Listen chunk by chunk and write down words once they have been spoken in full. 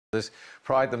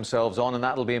pride themselves on, and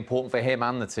that'll be important for him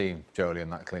and the team, Joleon,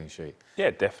 that clean sheet.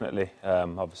 Yeah, definitely.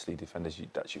 Obviously, defenders,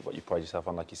 that's what you pride yourself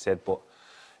on, like you said. But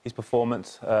his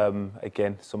performance,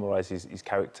 again, summarises his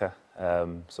character.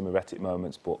 Some erratic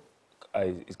moments, but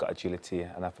he's got agility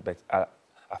and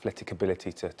athletic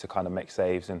ability to kind of make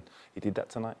saves, and he did that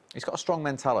tonight. He's got a strong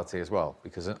mentality as well,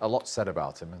 because a lot's said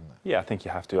about him, isn't there? Yeah, I think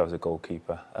you have to as a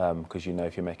goalkeeper, because you know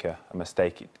if you make a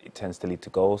mistake, it tends to lead to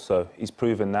goals. So he's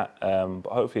proven that,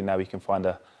 but hopefully now he can find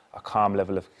a calm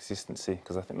level of consistency,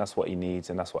 because I think that's what he needs,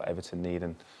 and that's what Everton need,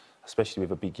 and especially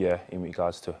with a big year in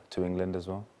regards to England as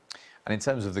well. And in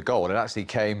terms of the goal, it actually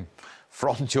came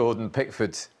from Jordan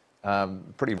Pickford.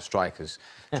 Pretty strikers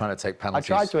trying to take penalties.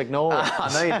 I tried to ignore it.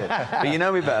 I know you did. But you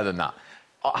know me better than that.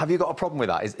 Have you got a problem with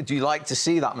that? Do you like to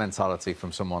see that mentality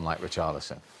from someone like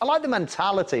Richarlison? I like the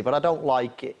mentality, but I don't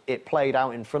like it played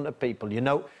out in front of people. You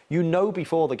know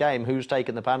before the game who's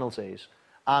taking the penalties.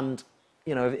 And,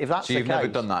 you know, if that's the case... So you've never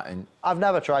done that? I've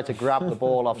never tried to grab the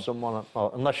ball off someone,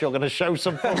 unless you're going to show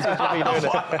some footage of me doing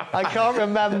it. I can't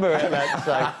remember it, let's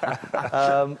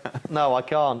say. No, I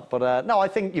can't. But, no, I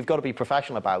think you've got to be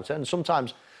professional about it. And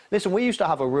sometimes... Listen, we used to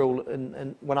have a rule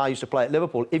when I used to play at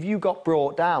Liverpool. If you got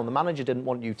brought down, the manager didn't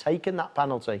want you taking that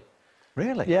penalty.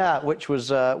 Really? Yeah, which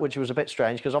was a bit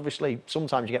strange, because obviously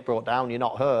sometimes you get brought down, you're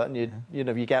not hurt, and you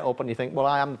know, you get up and you think, well,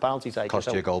 I am the penalty taker.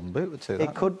 Cost you a golden boot or two.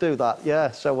 It could do that,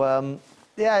 yeah. So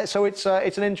yeah, so it's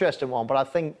an interesting one, but I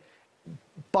think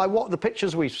by what the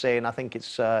pictures we've seen, I think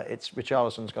it's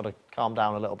Richarlison's got to calm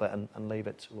down a little bit and leave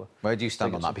it to. Where do you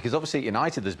stand on that? Because obviously at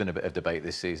United, there's been a bit of debate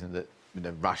this season that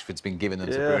Rashford's been giving them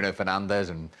to Bruno Fernandes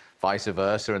and vice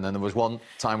versa, and then there was one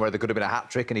time where there could have been a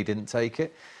hat-trick and he didn't take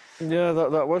it. Yeah,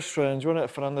 that was strange, wasn't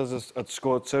it? Fernandes had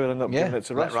scored 2 and ended up giving it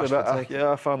to Rashford.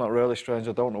 Yeah, I found that really strange.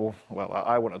 I don't know. Well,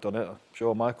 I wouldn't have done it. I'm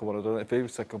sure Michael would have done it if he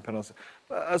was taking penalty.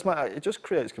 But it just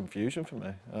creates confusion for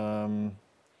me.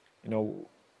 You know,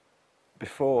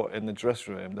 before in the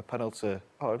dressing room, the penalty,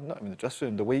 not even the dressing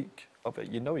room, the week of it,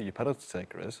 you know who your penalty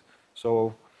taker is.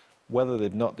 So whether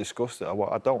they've not discussed it or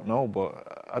what, I don't know,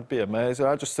 but I'd be amazed.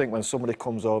 I just think when somebody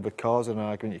comes over causing an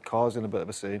argument, you're causing a bit of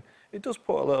a scene, it does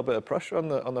put a little bit of pressure on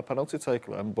the penalty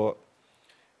taker then, but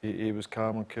he was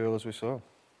calm and cool, as we saw.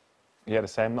 Yeah, the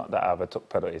same. Not that I ever took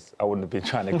penalties. I wouldn't have been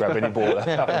trying to grab any ball as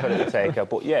a penalty taker.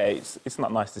 But yeah, it's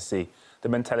not nice to see. The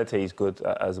mentality is good,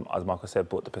 as Michael said,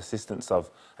 but the persistence of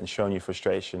and showing your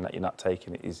frustration that you're not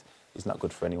taking it is not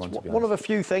good for anyone, to be honest. One of the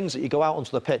few things that you go out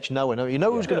onto the pitch knowing, you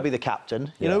know who's going to be the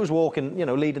captain, you know who's walking, you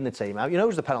know, leading the team out, you know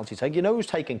who's the penalty taker, you know who's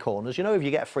taking corners, you know if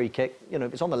you get a free kick, you know,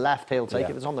 if it's on the left, he'll take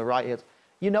it, if it's on the right, he'll...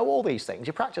 You know all these things.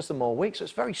 You practice them all week, so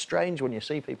it's very strange when you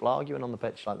see people arguing on the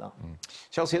pitch like that.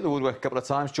 Chelsea hit the woodwork a couple of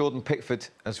times. Jordan Pickford,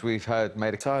 as we've heard,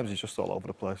 made a... Times he's just all over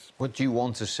the place. What do you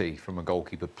want to see from a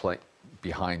goalkeeper play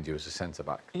behind you as a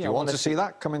centre-back? Do you want to see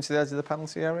that come into the edge of the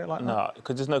penalty area like that? No,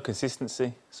 because there's no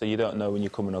consistency, so you don't know when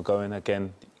you're coming or going.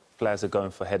 Again, players are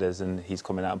going for headers and he's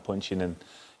coming out and punching, and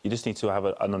you just need to have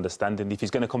an understanding. If he's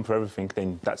going to come for everything,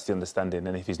 then that's the understanding.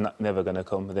 And if he's never going to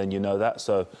come, then you know that.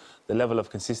 So the level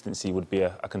of consistency would be a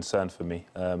concern for me.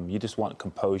 You just want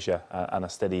composure and a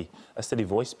steady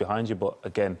voice behind you. But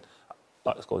again,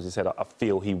 like Scholsie said, I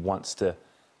feel he wants to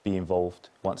be involved,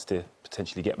 wants to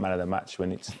potentially get man of the match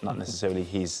when it's not necessarily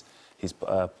his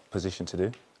position to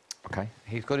do. OK,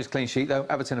 he's got his clean sheet, though.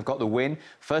 Everton have got the win.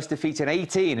 First defeat in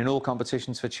 18 in all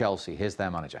competitions for Chelsea. Here's their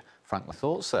manager. Frank, my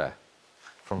thoughts there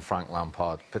from Frank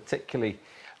Lampard, particularly,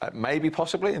 maybe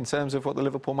possibly, in terms of what the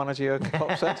Liverpool manager Jurgen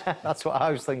Klopp said? That's what I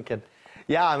was thinking.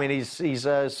 Yeah, I mean, he's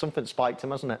something spiked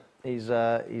him, hasn't it?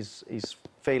 He's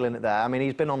feeling it there. I mean,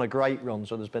 he's been on a great run,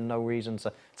 so there's been no reason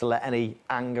to let any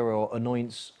anger or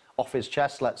annoyance off his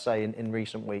chest, let's say, in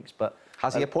recent weeks. But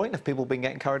has he a point? Have people been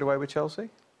getting carried away with Chelsea?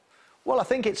 Well, I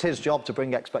think it's his job to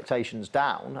bring expectations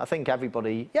down. I think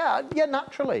everybody, yeah,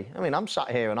 naturally. I mean, I'm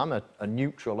sat here and I'm a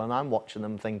neutral, and I'm watching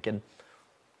them thinking,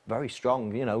 very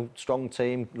strong, you know, strong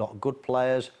team, a lot of good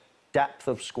players, depth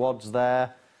of squads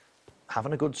there,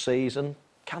 having a good season.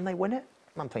 Can they win it?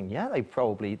 I'm thinking, yeah, they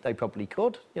probably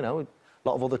could. You know, a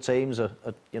lot of other teams are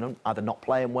you know, either not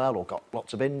playing well or got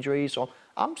lots of injuries. So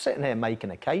I'm sitting here making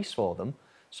a case for them.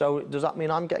 So does that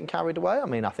mean I'm getting carried away? I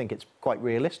mean, I think it's quite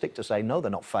realistic to say, no,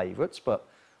 they're not favourites, but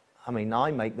I mean,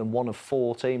 I make them one of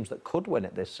 4 teams that could win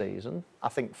it this season. I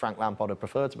think Frank Lampard would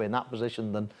prefer to be in that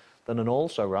position than an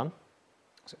also-ran.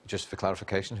 Just for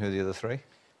clarification, who are the other 3?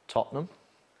 Tottenham,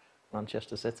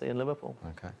 Manchester City and Liverpool.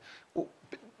 OK. Well,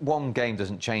 one game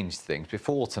doesn't change things.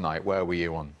 Before tonight, where were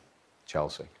you on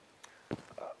Chelsea?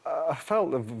 I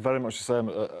felt very much the same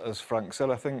as Frank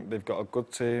said. I think they've got a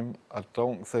good team. I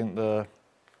don't think they're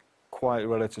quite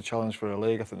ready to challenge for a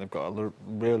league. I think they've got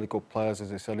really good players. As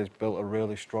he said, he's built a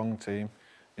really strong team.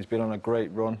 He's been on a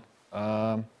great run.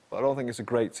 But I don't think it's a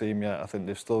great team yet. I think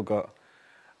they've still got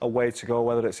a way to go,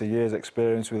 whether it's a year's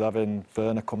experience with having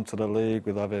Werner come to the league,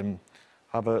 with having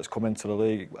Havertz come into the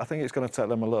league. I think it's going to take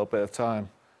them a little bit of time.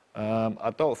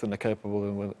 I don't think they're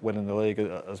capable of winning the league,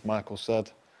 as Michael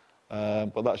said.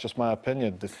 But that's just my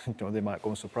opinion. They might go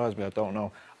and surprise me, I don't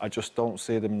know. I just don't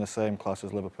see them in the same class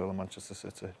as Liverpool and Manchester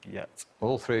City yet.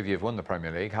 Well, all three of you have won the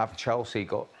Premier League. Have Chelsea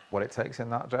got what it takes in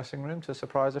that dressing room to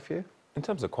surprise a few? In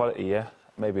terms of quality, yeah.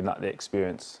 Maybe not the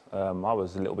experience. I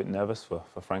was a little bit nervous for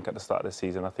Frank at the start of the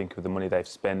season. I think with the money they've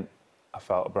spent, I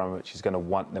felt Abramovich is going to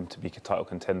want them to be title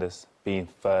contenders. Being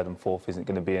third and fourth isn't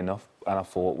going to be enough. And I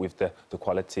thought with the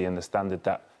quality and the standard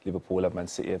that Liverpool and Man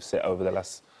City have set over the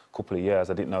last couple of years,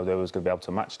 I didn't know they was going to be able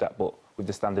to match that. But with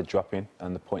the standard dropping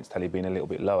and the points tally being a little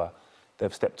bit lower,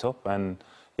 they've stepped up. And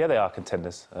yeah, they are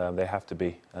contenders. They have to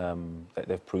be.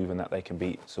 They've proven that they can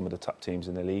beat some of the top teams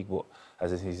in the league. But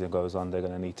as the season goes on, they're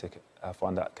going to need to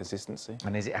find that consistency.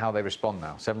 And is it how they respond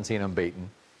now? 17 unbeaten.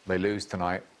 They lose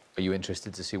tonight. Are you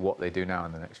interested to see what they do now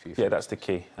in the next few? Yeah, that's the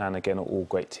key. And again, all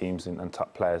great teams and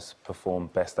top players perform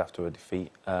best after a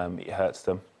defeat. It hurts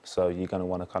them. So you're going to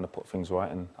want to kind of put things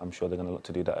right, and I'm sure they're going to look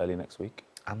to do that early next week.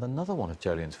 And another one of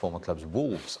Joleon's former clubs,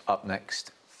 Wolves, up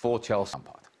next for Chelsea.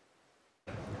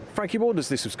 Frankie warned us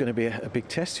this was going to be a big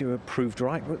test. You were proved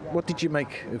right. What did you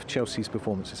make of Chelsea's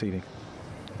performance this evening?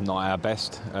 Not our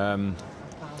best.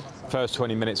 First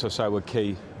 20 minutes or so were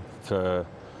key for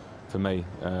me.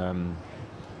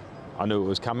 I knew it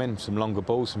was coming, some longer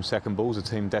balls, some second balls, a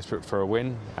team desperate for a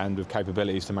win and with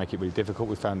capabilities to make it really difficult.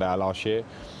 We found out last year.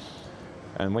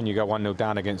 And when you go 1-0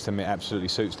 down against them, it absolutely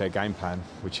suits their game plan,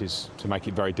 which is to make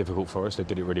it very difficult for us. They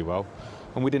did it really well.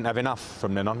 And we didn't have enough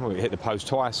from then on. We hit the post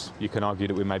twice. You can argue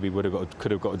that we maybe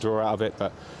could have got a draw out of it,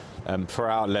 but for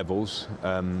our levels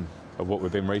of what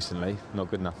we've been recently, not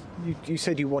good enough. You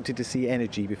said you wanted to see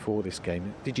energy before this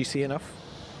game. Did you see enough?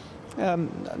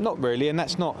 Not really, and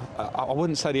that's not. I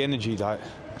wouldn't say the energy. Like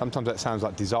sometimes that sounds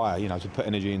like desire, you know, to put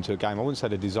energy into a game. I wouldn't say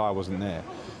the desire wasn't there.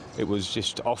 It was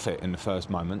just off it in the first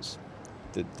moments.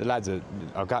 The lads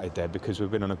are gutted there because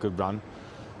we've been on a good run,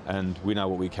 and we know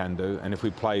what we can do. And if we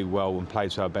play well and play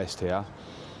to our best here,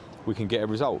 we can get a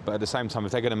result. But at the same time,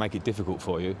 if they're going to make it difficult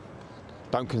for you,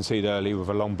 don't concede early with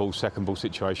a long ball, second ball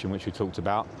situation, which we talked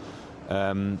about,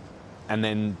 and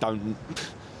then don't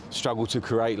struggle to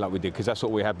create like we did, because that's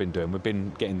what we have been doing. We've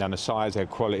been getting down the sides. Our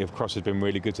quality of cross has been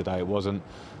really good today. It wasn't.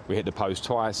 We hit the post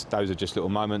twice. Those are just little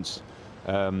moments.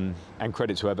 And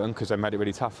credit to Everton because they made it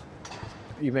really tough.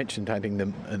 You mentioned handing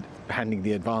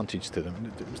the advantage to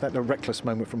them. Was that a reckless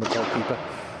moment from a goalkeeper?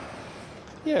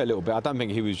 Yeah, a little bit. I don't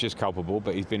think he was just culpable,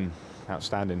 but he's been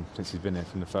outstanding since he's been there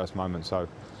from the first moment. So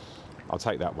I'll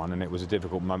take that one. And it was a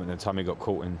difficult moment at the time he got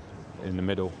caught in the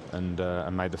middle and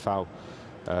made the foul.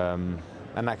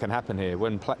 And that can happen here.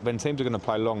 When teams are going to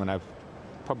play long and have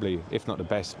probably, if not the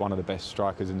best, one of the best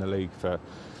strikers in the league for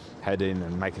heading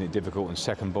and making it difficult and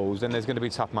second balls, then there's going to be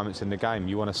tough moments in the game.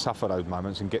 You want to suffer those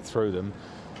moments and get through them.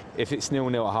 If it's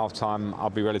 0-0 at half-time,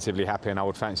 I'll be relatively happy and I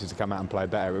would fancy to come out and play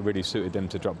better. It really suited them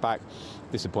to drop back.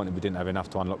 Disappointed we didn't have enough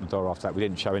to unlock the door after that. We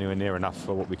didn't show anywhere near enough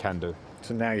for what we can do.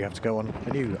 So now you have to go on a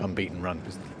new unbeaten run.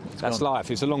 That's life.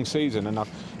 It's a long season, and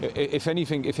if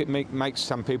anything, if it makes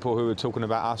some people who are talking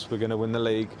about us, we're going to win the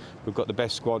league, we've got the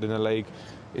best squad in the league,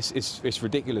 it's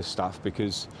ridiculous stuff,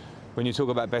 because when you talk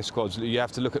about best squads, you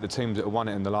have to look at the teams that have won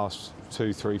it in the last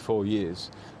 2, 3, 4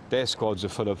 years. Their squads are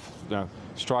full of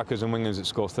strikers and wingers that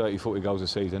score 30, 40 goals a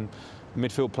season,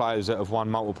 midfield players that have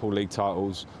won multiple league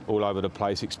titles all over the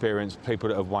place, experienced people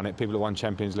that have won it, people that won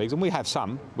Champions Leagues, and we have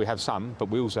some, but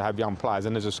we also have young players,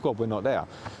 and as a squad we're not there.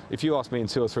 If you ask me in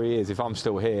 2 or 3 years if I'm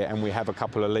still here and we have a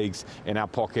couple of leagues in our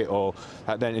pocket, or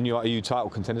then and are you title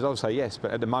contenders, I'll say yes,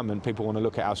 but at the moment people want to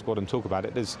look at our squad and talk about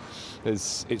it.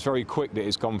 It's very quick that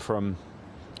it's gone from,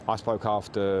 I spoke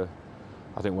after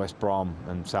I think West Brom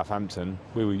and Southampton,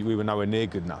 we were nowhere near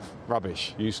good enough,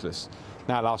 rubbish, useless.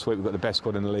 Now last week we've got the best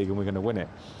squad in the league and we're going to win it.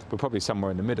 We're probably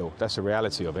somewhere in the middle. That's the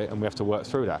reality of it, and we have to work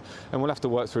through that. And we'll have to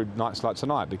work through nights like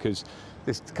tonight, because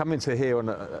coming to here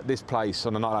on this place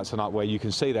on a night like tonight where you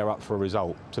can see they're up for a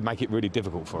result, to make it really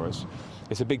difficult for us,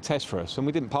 it's a big test for us, and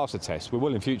we didn't pass the test. We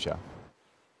will in future.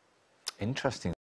 Interesting.